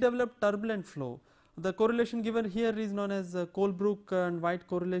fully developed turbulent flow, the correlation given here is known as Colebrook and White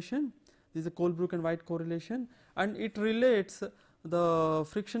correlation. This is a Colebrook and White correlation, and it relates the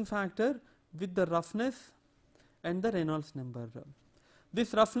friction factor with the roughness and the Reynolds number.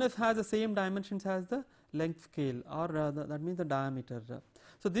 This roughness has the same dimensions as the length scale, or that means the diameter.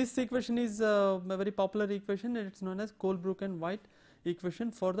 So this equation is a very popular equation, and it is known as Colebrook and White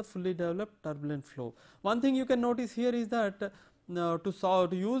equation for the fully developed turbulent flow. One thing you can notice here is that to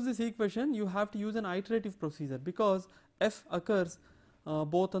use this equation you have to use an iterative procedure, because f occurs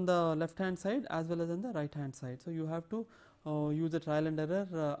both on the left hand side as well as on the right hand side. So you have to use the trial and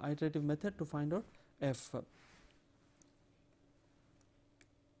error iterative method to find out f.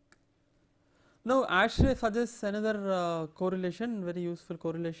 Now ASHRAE suggests another correlation, very useful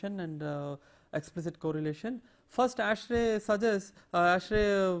correlation and explicit correlation. First ASHRAE suggests,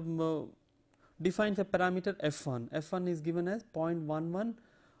 ASHRAE defines a parameter f1. f1 is given as 0.11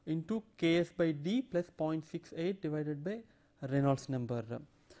 into Ks by D plus 0.68 divided by Reynolds number.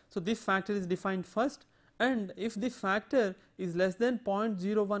 So this factor is defined first, and if this factor is less than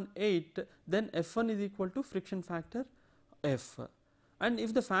 0.018, then f1 is equal to friction factor f. And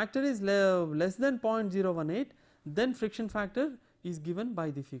if the factor is less than 0.018, then friction factor is given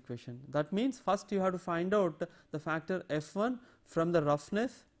by this equation. That means first you have to find out the factor f1 from the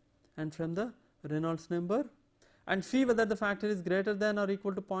roughness and from the Reynolds number, and see whether the factor is greater than or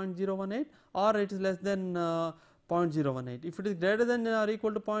equal to 0.018 or it is less than 0.018. If it is greater than or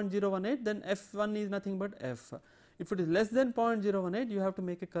equal to 0.018, then f1 is nothing but f. If it is less than 0.018, you have to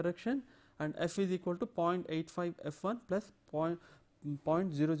make a correction, and f is equal to 0.85 f1 plus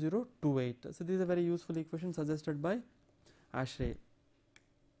 0.0028. So this is a very useful equation suggested by ASHRAE.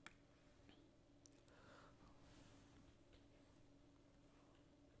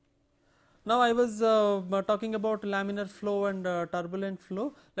 Now I was talking about laminar flow and turbulent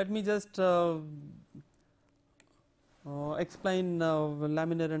flow. Let me just explain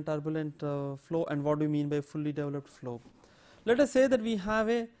laminar and turbulent flow and what do we mean by fully developed flow. Let us say that we have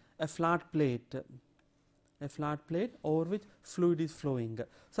a flat plate over which fluid is flowing.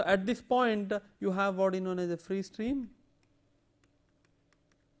 So at this point you have what is known as a free stream,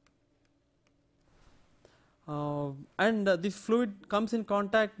 and this fluid comes in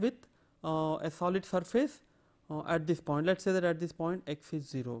contact with a solid surface at this point. Let us say that at this point x is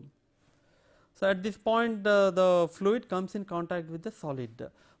 0. So at this point the fluid comes in contact with the solid.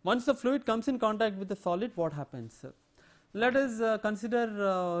 Once the fluid comes in contact with the solid, what happens? Let us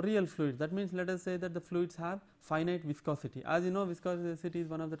consider real fluids. That means let us say that the fluids have finite viscosity. As you know, viscosity is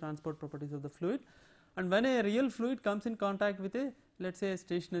one of the transport properties of the fluid, and when a real fluid comes in contact with a, let us say, a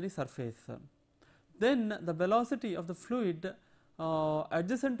stationary surface, then the velocity of the fluid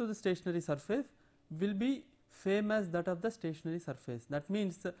adjacent to the stationary surface will be same as that of the stationary surface. That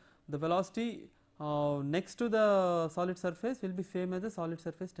means the velocity next to the solid surface will be same as the solid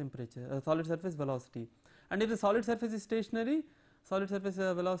surface temperature, solid surface velocity. And if the solid surface is stationary, solid surface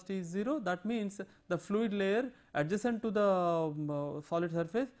velocity is 0, that means the fluid layer adjacent to the solid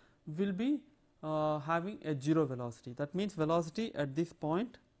surface will be having a 0 velocity. That means velocity at this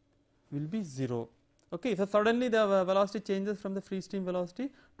point will be 0. Okay, so suddenly the velocity changes from the free stream velocity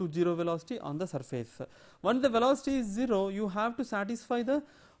to 0 velocity on the surface. Once the velocity is 0, you have to satisfy the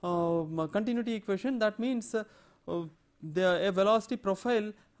continuity equation. That means a velocity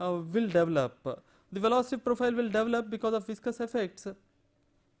profile will develop. The velocity profile will develop because of viscous effects.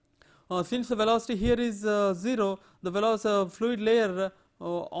 Since the velocity here is 0, the fluid layer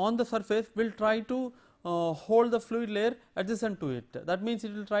on the surface will try to hold the fluid layer adjacent to it. That means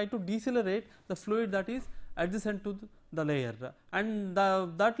it will try to decelerate the fluid that is adjacent to the layer, and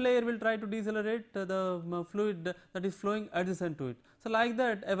that layer will try to decelerate the fluid that is flowing adjacent to it. So like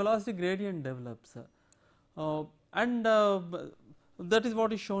that a velocity gradient develops, and that is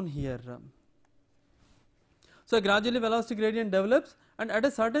what is shown here. So gradually velocity gradient develops, and at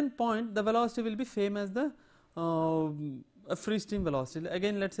a certain point the velocity will be same as the free stream velocity.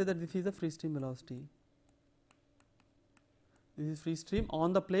 Again let us say that this is the free stream velocity. This is free stream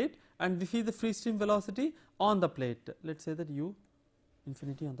on the plate, and this is the free stream velocity on the plate. Let us say that u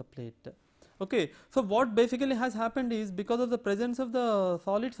infinity on the plate. Okay. So what basically has happened is, because of the presence of the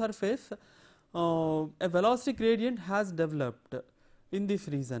solid surface, a velocity gradient has developed in this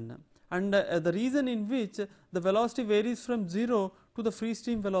region, and the region in which the velocity varies from 0 to the free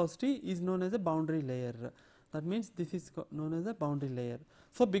stream velocity is known as a boundary layer. That means this is known as a boundary layer.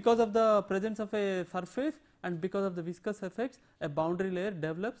 So because of the presence of a surface and because of the viscous effects, a boundary layer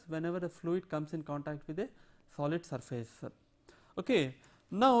develops whenever the fluid comes in contact with a solid surface. Okay.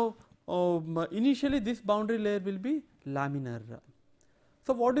 Now initially this boundary layer will be laminar.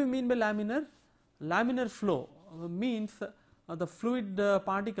 So what do you mean by laminar? Laminar flow means the fluid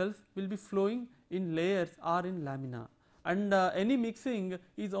particles will be flowing in layers or in lamina, and any mixing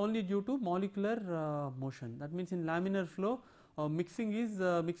is only due to molecular motion. That means in laminar flow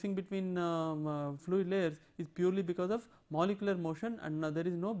mixing between fluid layers is purely because of molecular motion, and there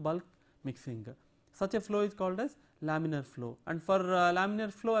is no bulk mixing. Such a flow is called as laminar flow, and for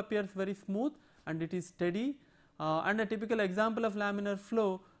laminar flow appears very smooth and it is steady, and a typical example of laminar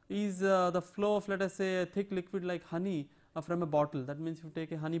flow is the flow of, let us say, a thick liquid like honey from a bottle. That means if you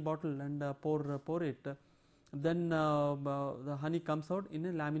take a honey bottle and pour it, then the honey comes out in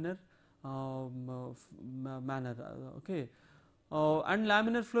a laminar manner. Okay. And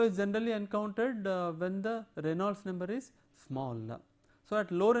laminar flow is generally encountered when the Reynolds number is small. So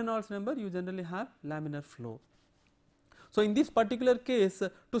at low Reynolds number you generally have laminar flow. So in this particular case,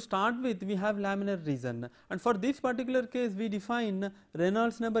 to start with, we have laminar region, and for this particular case we define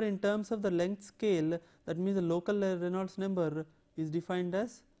Reynolds number in terms of the length scale. That means the local Reynolds number is defined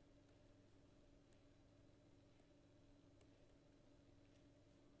as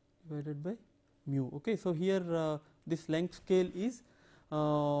divided by mu. Okay. So here this length scale is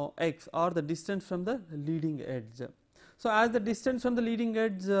x, or the distance from the leading edge. So as the distance from the leading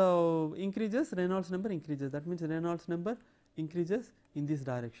edge increases, Reynolds number increases. That means Reynolds number increases in this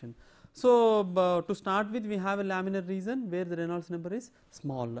direction. So to start with, we have a laminar region where the Reynolds number is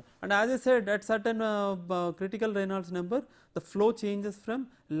small, and as I said, at certain critical Reynolds number the flow changes from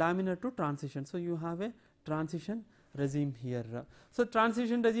laminar to transition. So you have a transition regime here. So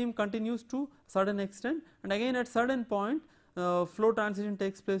transition regime continues to certain extent, and again at certain point flow transition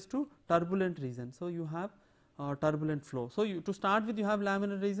takes place to turbulent region. So you have turbulent flow. So, to start with, you have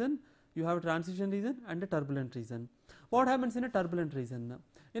laminar region, you have a transition region and a turbulent region. What happens in a turbulent region?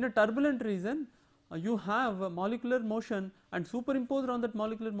 In a turbulent region, you have molecular motion, and superimposed on that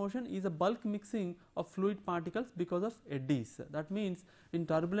molecular motion is a bulk mixing of fluid particles because of eddies. That means, in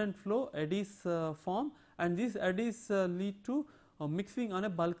turbulent flow, eddies form, and these eddies lead to mixing on a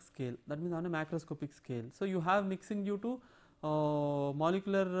bulk scale, that means on a macroscopic scale. So, you have mixing due to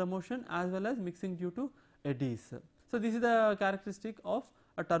molecular motion as well as mixing due to eddies. So, this is the characteristic of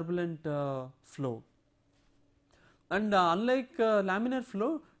a turbulent flow, and unlike laminar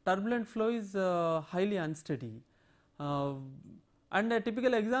flow, turbulent flow is highly unsteady. And a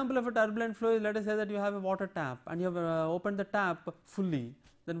typical example of a turbulent flow is, let us say that you have a water tap and you have opened the tap fully,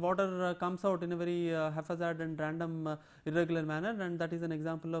 then water comes out in a very haphazard and random irregular manner, and that is an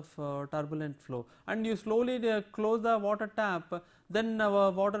example of turbulent flow. And you slowly close the water tap, then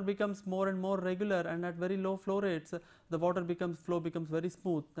water becomes more and more regular, and at very low flow rates the flow becomes very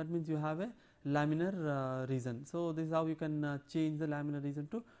smooth. That means you have a laminar region. So, this is how you can change the laminar region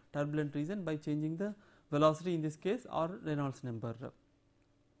to turbulent region by changing the velocity in this case or Reynolds number.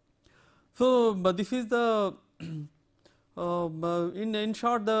 So, this is the in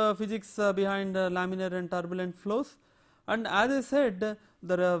short the physics behind laminar and turbulent flows, and as I said,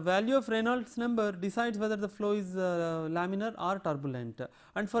 the value of Reynolds number decides whether the flow is laminar or turbulent.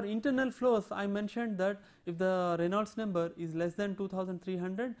 And for internal flows, I mentioned that if the Reynolds number is less than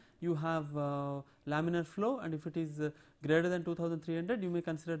 2300, you have laminar flow, and if it is greater than 2300, you may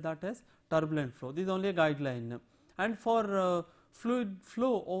consider that as turbulent flow. This is only a guideline. And for fluid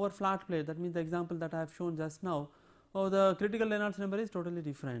flow over flat plate, that means the example that I have shown just now, the critical Reynolds number is totally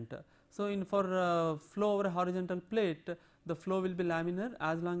different. So, for flow over a horizontal plate, the flow will be laminar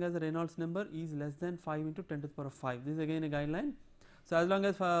as long as the Reynolds number is less than 5 into 10 to the power of 5. This is again a guideline. So, as long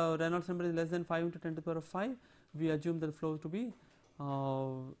as Reynolds number is less than 5 into 10 to the power of 5, we assume the flow to be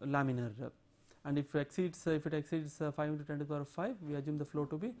laminar, and if it exceeds 5 into 10 to the power of 5, we assume the flow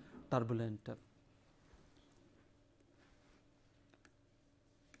to be turbulent.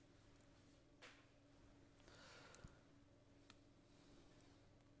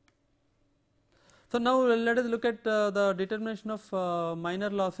 So, now let us look at the determination of minor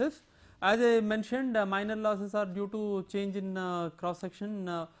losses. As I mentioned, minor losses are due to change in cross section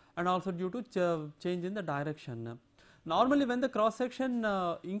and also due to change in the direction. Normally, when the cross section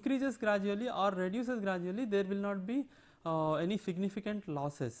increases gradually or reduces gradually, there will not be any significant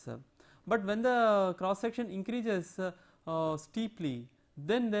losses. But when the cross section increases steeply,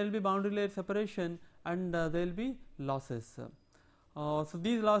 then there will be boundary layer separation and there will be losses. So,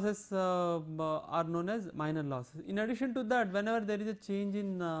 these losses are known as minor losses. In addition to that, whenever there is a change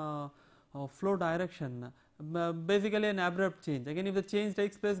in flow direction, basically an abrupt change, again if the change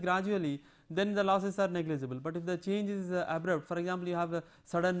takes place gradually, then the losses are negligible. But if the change is abrupt, for example, you have a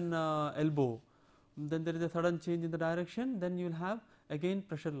sudden elbow, then there is a sudden change in the direction, then you will have again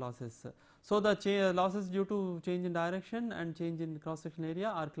pressure losses. So, the losses due to change in direction and change in cross section area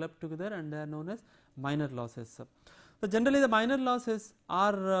are clubbed together, and they are known as minor losses. So, generally the minor losses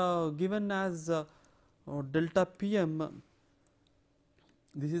are given as delta Pm.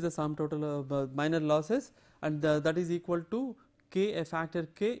 This is the sum total of minor losses, and that is equal to k, a factor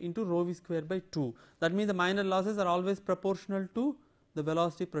k into rho v square by 2. That means the minor losses are always proportional to the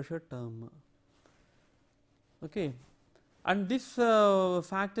velocity pressure term. Okay. And this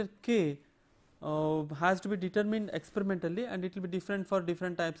factor k has to be determined experimentally, and it will be different for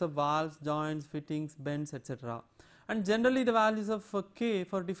different types of valves, joints, fittings, bends, etc. And generally the values of k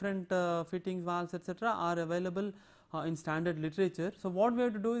for different fittings, valves, etc. are available in standard literature. So, what we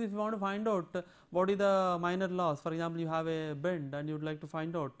have to do is, if you want to find out what is the minor loss, for example, you have a bend and you would like to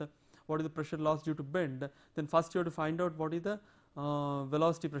find out what is the pressure loss due to bend, then first you have to find out what is the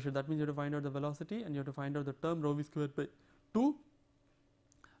velocity pressure. That means you have to find out the velocity, and you have to find out the term rho v square by 2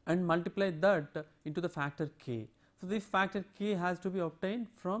 and multiply that into the factor k. So, this factor k has to be obtained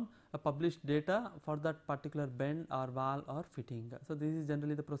from a published data for that particular bend or valve or fitting. So, this is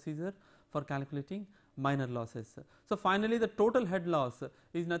generally the procedure for calculating minor losses. So, finally, the total head loss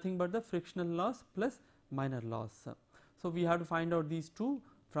is nothing but the frictional loss plus minor loss. So, we have to find out these two.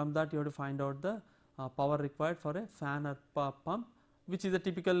 From that you have to find out the power required for a fan or pump, which is a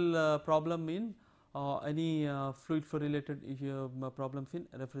typical problem in any fluid flow related problems in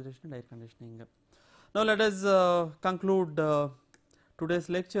refrigeration and air conditioning. Now, let us conclude today's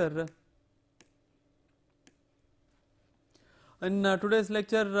lecture. In today's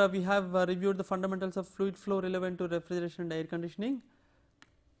lecture, we have reviewed the fundamentals of fluid flow relevant to refrigeration and air conditioning,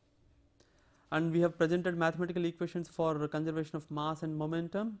 and we have presented mathematical equations for conservation of mass and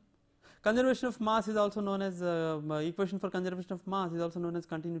momentum, Conservation of mass is also known as equation for conservation of mass is also known as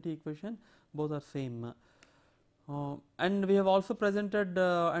continuity equation. Both are same. And we have also presented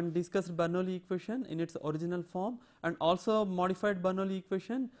and discussed Bernoulli equation in its original form, and also modified Bernoulli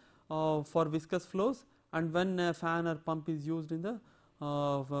equation for viscous flows and when a fan or pump is used in the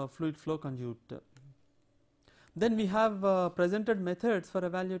fluid flow conduit. Then we have presented methods for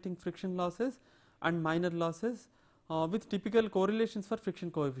evaluating friction losses and minor losses with typical correlations for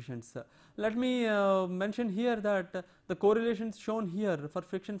friction coefficients. Let me mention here that the correlations shown here for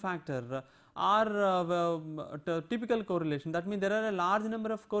friction factor are typical correlation. That means there are a large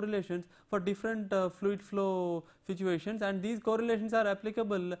number of correlations for different fluid flow situations, and these correlations are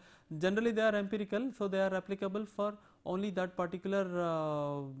applicable. Generally they are empirical, so they are applicable for only that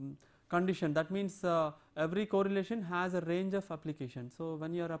particular condition. That means every correlation has a range of application. So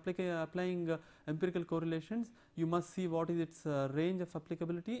when you are applying empirical correlations, you must see what is its range of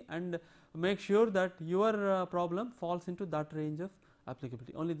applicability and make sure that your problem falls into that range of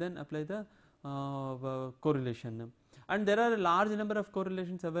applicability. Only then apply the correlation. And there are a large number of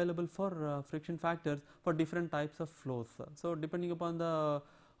correlations available for friction factors for different types of flows. So depending upon the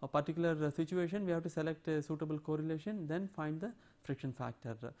particular situation, we have to select a suitable correlation, then find the friction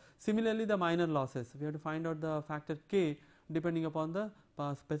factor. Similarly, the minor losses, we have to find out the factor K depending upon the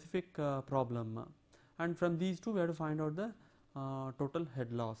specific problem, and from these two we have to find out the total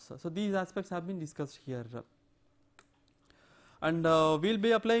head loss. So these aspects have been discussed here, and we will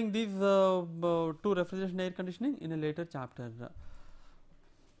be applying these to refrigeration and air conditioning in a later chapter.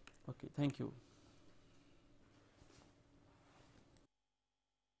 Okay, thank you.